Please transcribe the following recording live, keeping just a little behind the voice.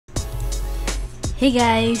Hey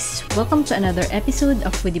guys! Welcome to another episode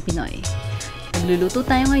of Foodie Pinoy. Magluluto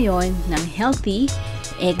tayo ngayon ng healthy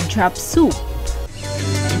egg drop soup.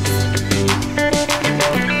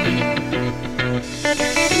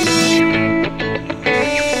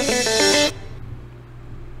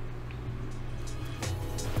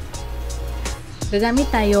 Gagamit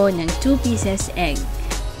tayo ng 2 pieces egg.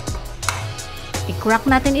 I-crack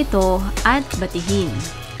natin ito at batihin.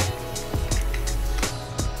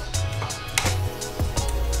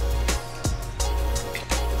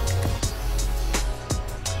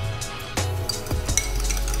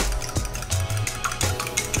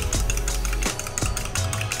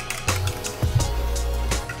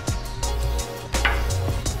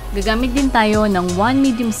 Gagamit din tayo ng 1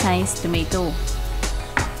 medium-sized tomato.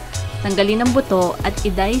 Tanggalin ang buto at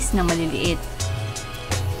i-dice na maliliit.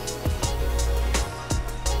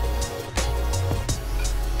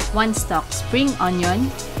 One stalk spring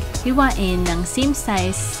onion, hiwain ng same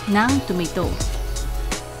size ng tomato.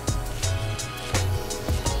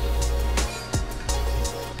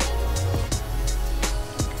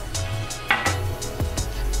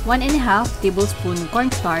 One and a half tablespoon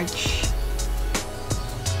cornstarch.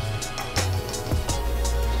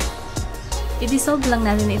 I-dissolve lang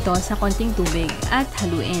natin ito sa konting tubig at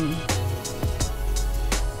haluin.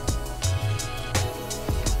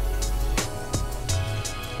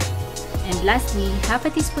 And lastly, half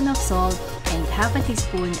a teaspoon of salt and half a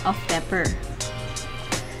teaspoon of pepper.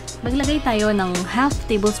 Maglagay tayo ng half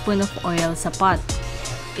tablespoon of oil sa pot.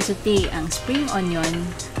 I-saute ang spring onion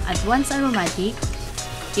at once aromatic,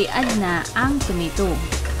 i-add na ang tomato.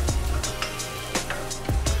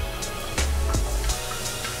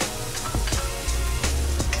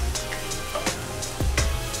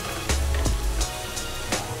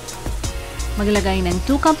 Maglagay ng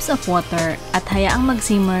 2 cups of water at hayaang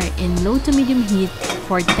mag-simmer in low to medium heat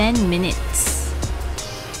for 10 minutes.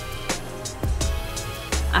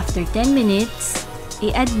 After 10 minutes,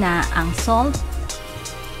 i-add na ang salt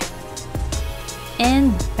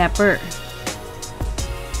and pepper.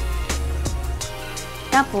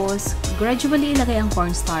 Tapos, gradually ilagay ang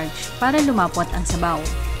cornstarch para lumapot ang sabaw.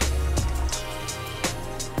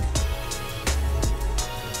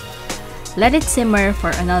 Let it simmer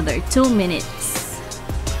for another 2 minutes.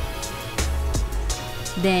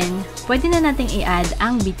 Then, pwede na nating i-add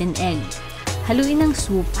ang beaten egg. Haluin ang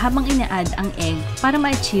soup habang ina-add ang egg para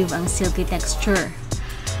ma-achieve ang silky texture.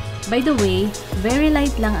 By the way, very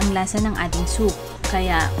light lang ang lasa ng ating soup,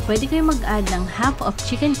 kaya pwede kayo mag-add ng half of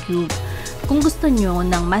chicken cube kung gusto nyo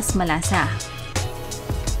ng mas malasa.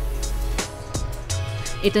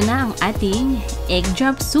 Ito na ang ating egg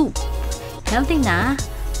drop soup. Healthy na,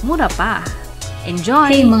 mura pa. Enjoy!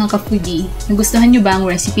 Hey mga ka-foodie! Nagustuhan nyo ba ang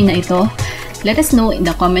recipe na ito? Let us know in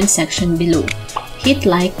the comment section below. Hit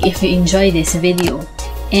like if you enjoy this video.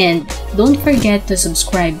 And don't forget to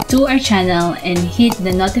subscribe to our channel and hit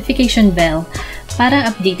the notification bell para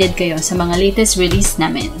updated kayo sa mga latest release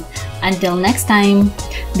namin. Until next time,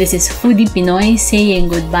 this is Foodie Pinoy saying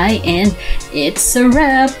goodbye and it's a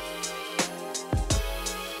wrap!